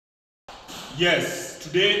Yes,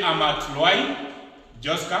 today I'm at Luai,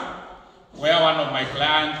 Joska, where one of my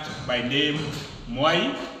clients by name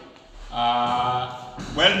Mwai,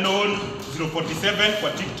 well known 047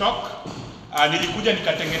 for TikTok. Nilikuja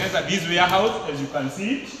nikatengeneza this warehouse, as you can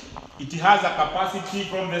see it. It has a capacity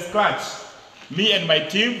from the scratch. Me and my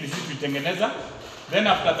team, this is vitengeneza. Then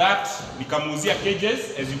after that, nikamuuzia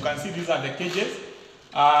cages. As you can see, these are the cages.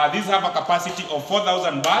 These have a capacity of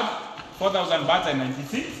 4,000 birds, 4,000 birds and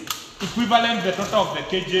 96. Equivalent, the total of the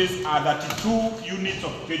cages are 32 units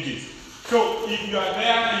of cages. So if you are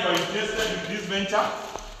there, you are interested in this venture,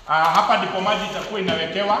 hapa ndipo maji itakuwa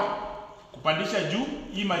inawekewa kupandisha juu.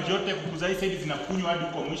 Hii maji yote kukuza hii side zinakunywa hadi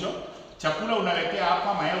huko mwisho. Chakula unawekea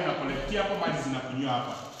hapa, mayai unakolektia hapa, maji zinakunywa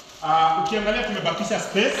hapa. Ukiangalia tumebakisha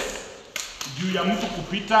space juu ya mtu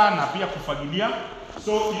kupita na pia kufagilia.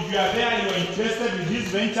 So if you are there, you are interested in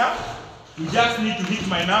this venture, you just need to hit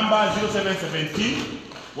my number 0717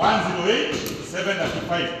 108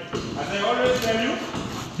 735. As I always tell you,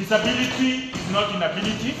 disability is not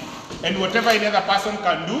inability, and whatever any other person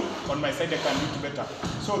can do, on my side I can do it better.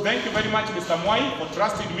 So thank you very much, Mr. Mwai, for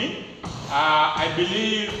trusting me. I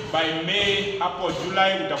believe by May, hapo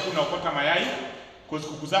July, utakuwa unaokota mayai, because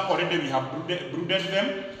kuku zako already we have brooded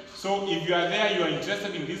them. So if you are there, you are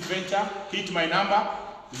interested in this venture, hit my number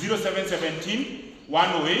 0717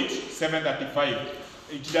 108 735.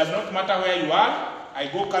 It does not matter where you are. I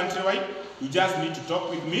go countrywide. You just need to talk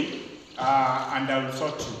with me and I will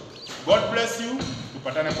sort you. God bless you.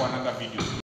 Tupatane kwa another video.